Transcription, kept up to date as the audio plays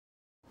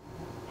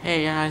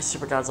Hey guys,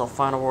 Super Godzilla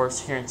Final Wars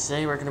here, and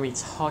today we're going to be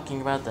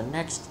talking about the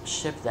next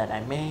ship that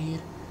I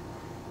made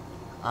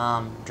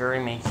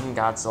during making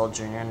Godzilla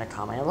Jr. and the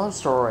Kamen Love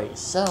Story.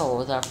 So,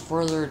 without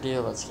further ado,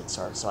 let's get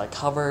started. So I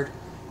covered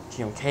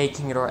TMK,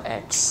 King Ghidorah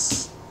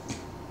X,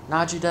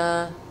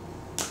 Najida,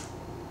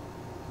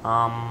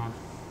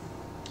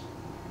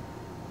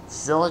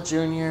 Zilla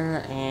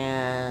Jr.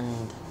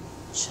 and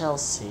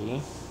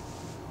Chelsea,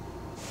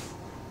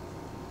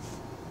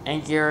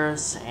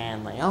 Anguirus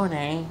and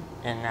Leone.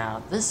 And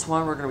now this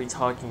one we're going to be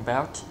talking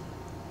about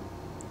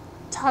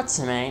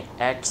Tatsumi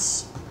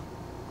X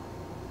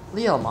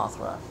Leo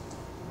Mothra.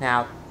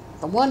 Now,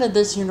 the one in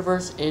this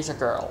universe is a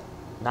girl,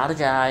 not a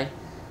guy.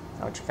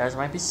 Now what you guys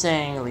might be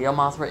saying, Leo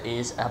Mothra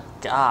is a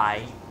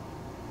guy.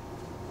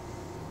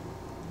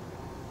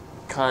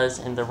 Because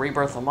in the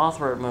Rebirth of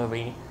Mothra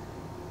movie,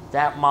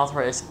 that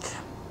Mothra is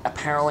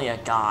apparently a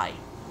guy.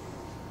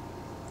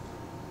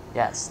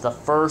 Yes, the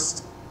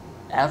first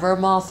ever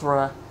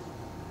Mothra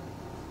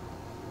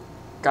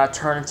got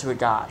turned into a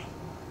guy.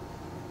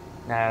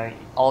 Now,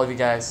 all of you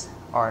guys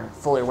are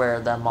fully aware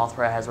that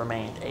Mothra has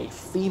remained a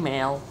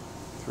female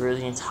through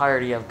the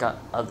entirety of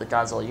the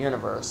Godzilla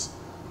universe,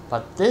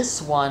 but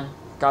this one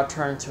got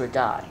turned into a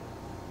guy.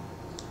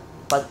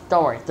 But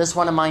don't worry, this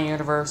one in my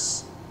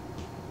universe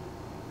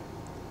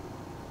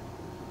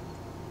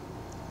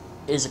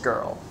is a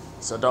girl,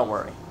 so don't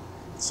worry.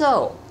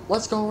 So,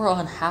 let's go over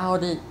on how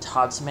did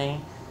Tatsumi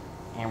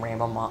and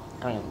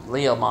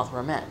Leo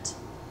Mothra met.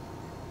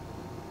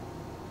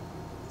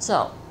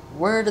 So,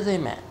 where did they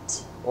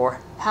met?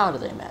 Or how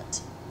did they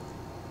met?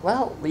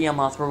 Well, Leo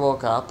Mothra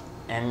woke up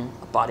in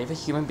the body of a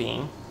human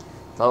being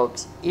that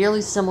looks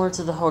eerily similar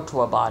to the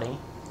Hotua body.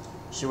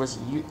 She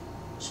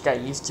got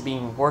used to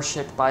being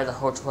worshipped by the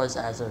Hotuas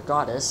as their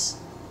goddess,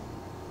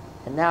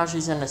 and now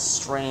she's in a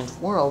strange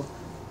world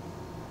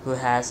who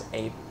has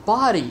a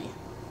body,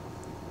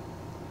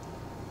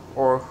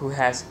 or who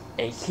has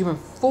a human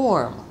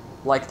form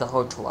like the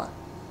Hotua.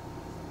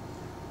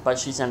 But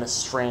she's in a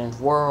strange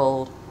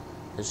world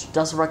that she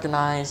doesn't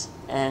recognize,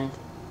 and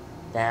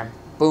then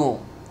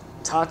boom,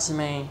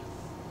 Tatsumi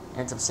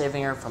ends up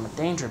saving her from a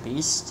danger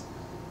beast,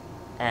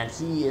 and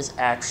he is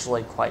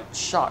actually quite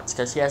shocked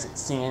because he hasn't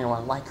seen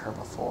anyone like her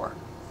before.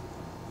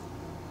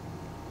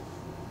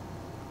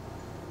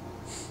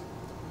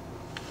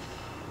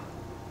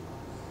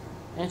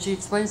 And she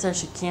explains that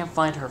she can't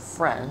find her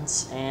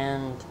friends,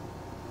 and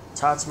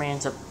Tatsumi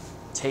ends up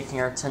taking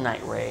her to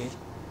Night Raid,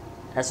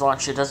 as long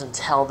as she doesn't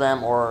tell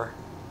them or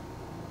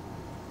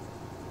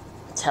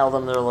tell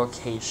them their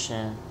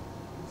location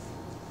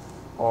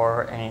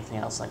or anything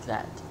else like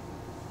that.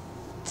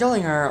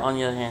 Killing her, on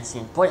the other hand,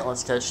 seems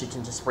pointless because she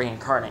can just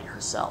reincarnate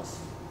herself.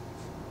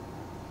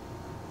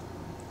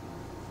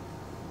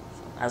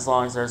 As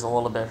long as there's a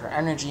little bit of her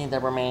energy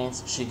that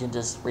remains, she can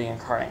just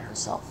reincarnate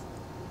herself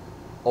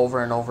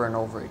over and over and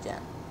over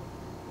again.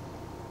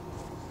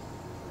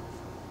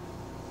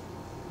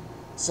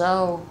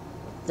 So,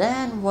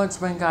 then once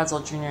when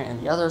Godzilla Jr.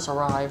 and the others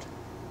arrived,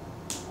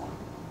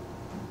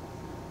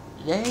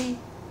 they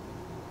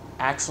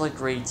actually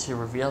agreed to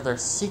reveal their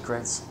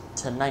secrets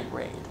to Night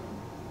Raid.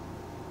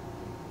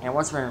 And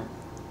once when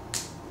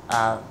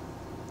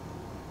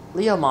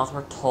Leo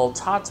Mothra told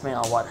Tatsumi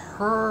on what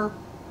her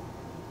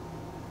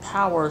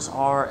powers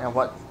are and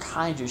what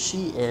kaiju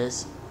she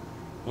is,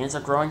 he ends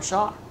up growing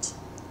shocked.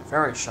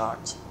 Very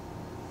shocked.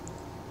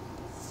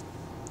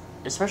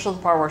 Especially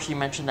the part where she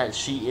mentioned that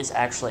she is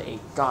actually a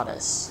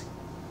goddess.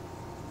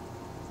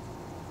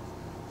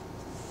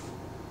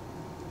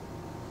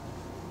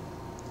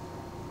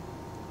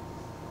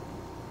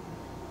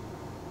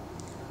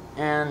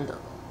 And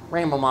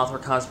Rainbow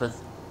Mothra comes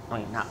with,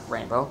 not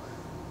Rainbow,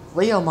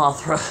 Leo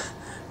Mothra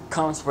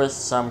comes with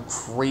some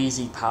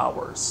crazy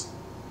powers.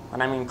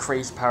 When I mean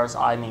crazy powers,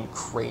 I mean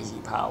crazy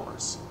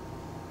powers.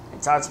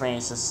 And Tatsumi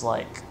is just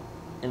like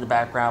in the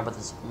background with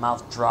his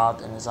mouth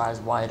dropped and his eyes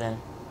widened.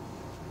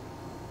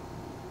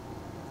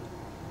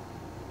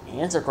 He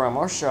ends up growing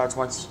more shocked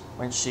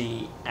when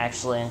she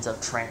actually ends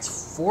up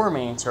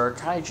transforming into her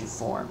kaiju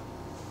form.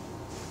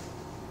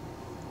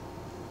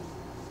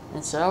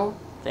 And so,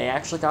 they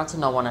actually got to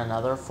know one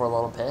another for a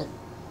little bit,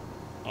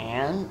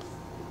 and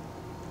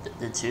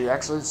the two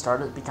actually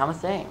started to become a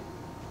thing.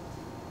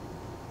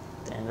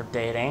 They ended up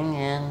dating,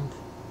 and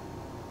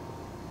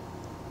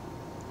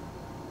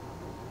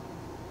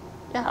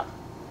yeah,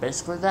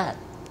 basically that.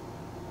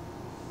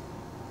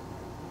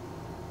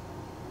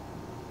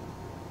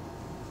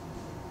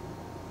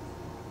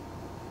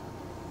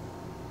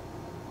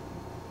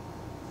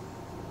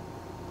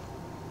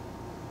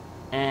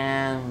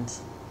 And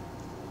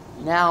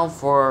now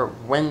for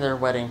when their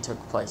wedding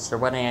took place. Their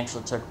wedding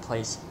actually took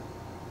place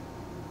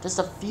just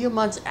a few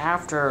months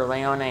after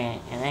Leone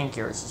and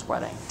Anguirus'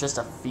 wedding. Just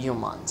a few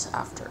months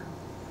after.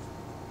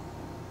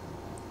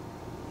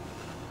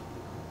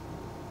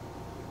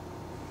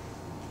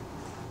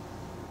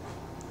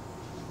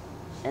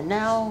 And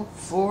now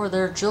for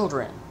their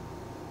children.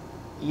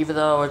 Even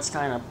though it's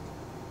kind of...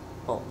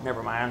 well,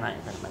 never mind, I'm not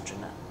even going to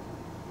mention that.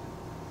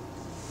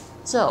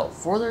 So,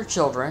 for their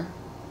children,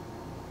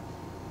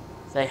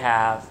 they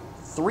have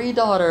 3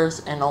 daughters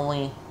and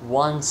only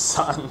 1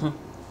 son.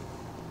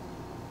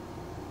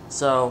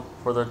 So,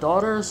 for their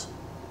daughters,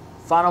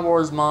 Final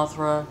Wars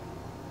Mothra,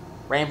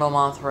 Rainbow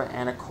Mothra,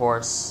 and of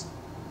course,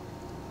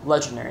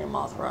 Legendary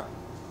Mothra.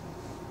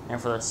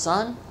 And for their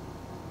son,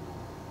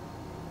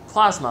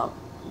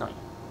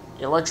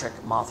 Electric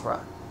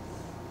Mothra.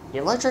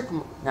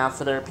 Now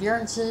for their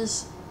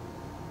appearances,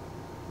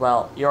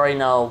 well, you already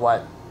know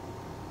what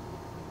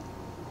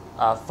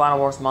Final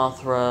Wars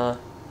Mothra,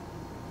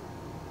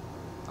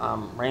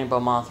 Rainbow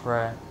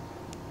Mothra,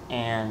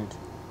 and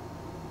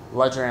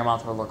Legendary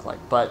Mothra look like.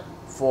 But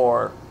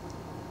for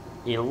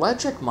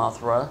Electric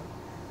Mothra,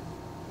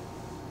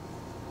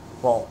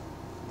 well,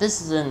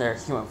 this is in their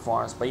human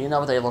forms, but you know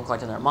what they look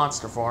like in their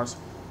monster forms,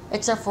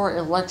 except for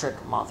Electric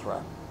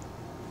Mothra.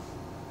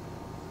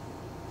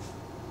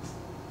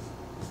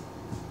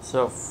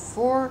 So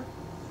for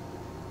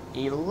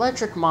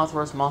Electric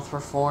Mothra's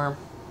Mothra form,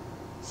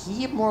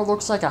 he more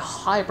looks like a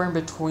hybrid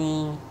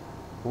between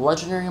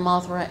Legendary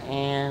Mothra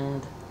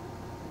and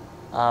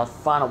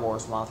Final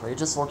Wars Mothra. He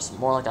just looks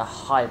more like a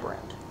hybrid.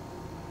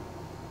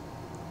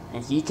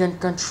 And he can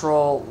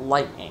control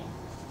lightning.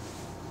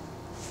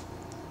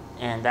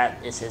 And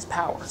that is his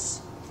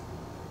powers.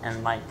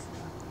 And like,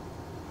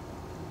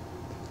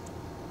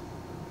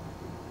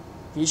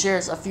 he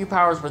shares a few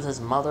powers with his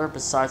mother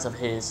besides of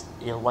his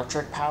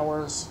electric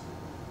powers.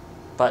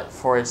 But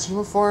for his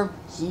human form,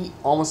 he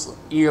almost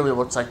eerily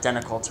looks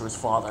identical to his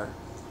father.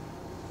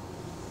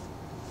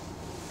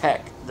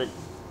 Heck,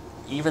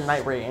 even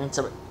Night Ray ends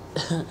up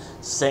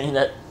saying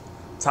that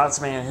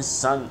Tatsumi and his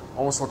son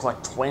almost look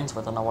like twins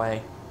within a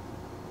way.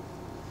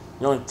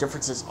 The only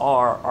differences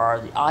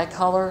are the eye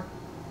color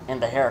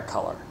and the hair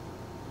color.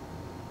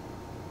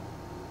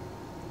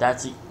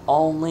 That's the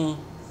only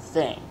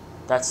thing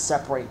that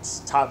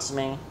separates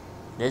Tatsumi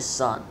and his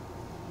son.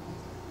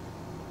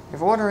 If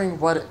you're wondering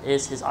what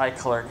is his eye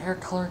color and hair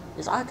color,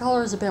 his eye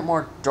color is a bit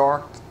more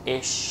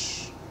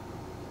darkish,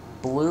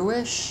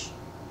 bluish.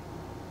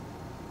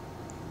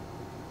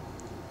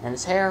 And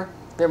his hair,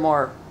 a bit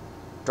more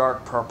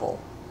dark purple.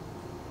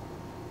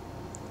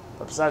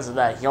 But besides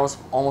that, he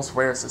almost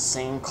wears the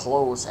same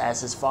clothes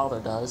as his father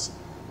does,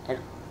 and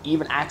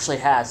even actually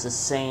has the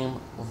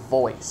same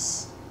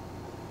voice.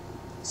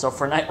 So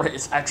for Night Ray,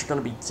 it's actually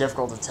going to be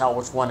difficult to tell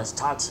which one is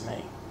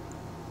Tatsumi.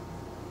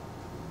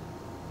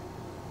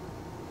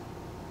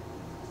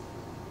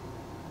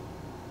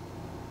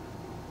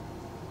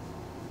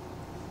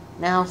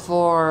 Now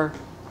for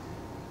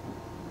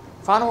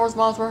Final Wars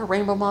Mothra,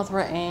 Rainbow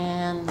Mothra,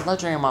 and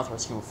Legendary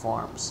Mothra's human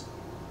forms.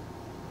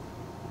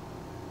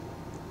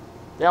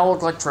 They all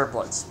look like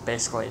triplets,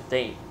 basically.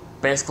 They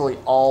basically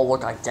all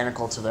look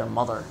identical to their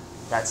mother.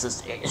 That's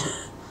just it.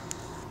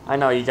 I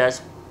know you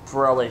guys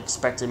probably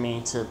expected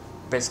me to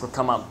basically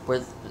come up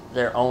with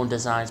their own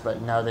designs,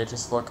 but no, they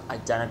just look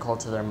identical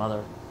to their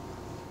mother.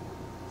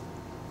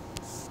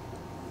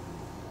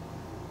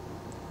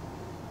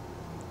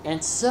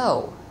 And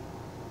so,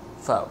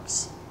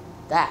 folks,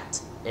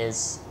 that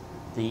is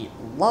the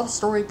love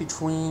story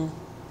between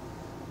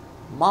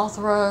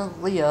Mothra,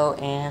 Leo,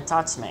 and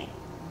Tatsumi.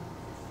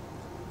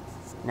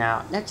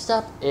 Now, next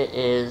up, it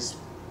is,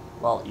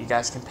 well, you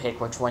guys can pick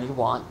which one you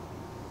want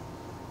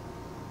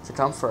to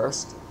come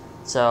first.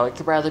 So, it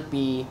could rather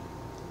be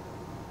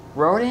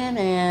Rodin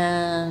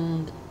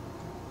and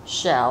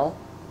Shell,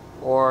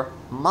 or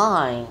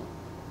Mine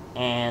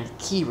and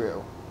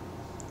Kiru.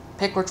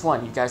 Pick which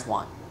one you guys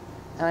want.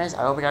 Anyways,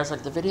 I hope you guys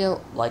liked the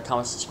video. Like,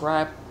 comment,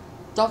 subscribe.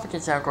 Don't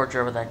forget to have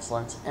with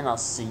excellence, and I'll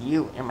see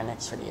you in my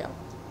next video.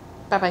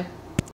 Bye-bye.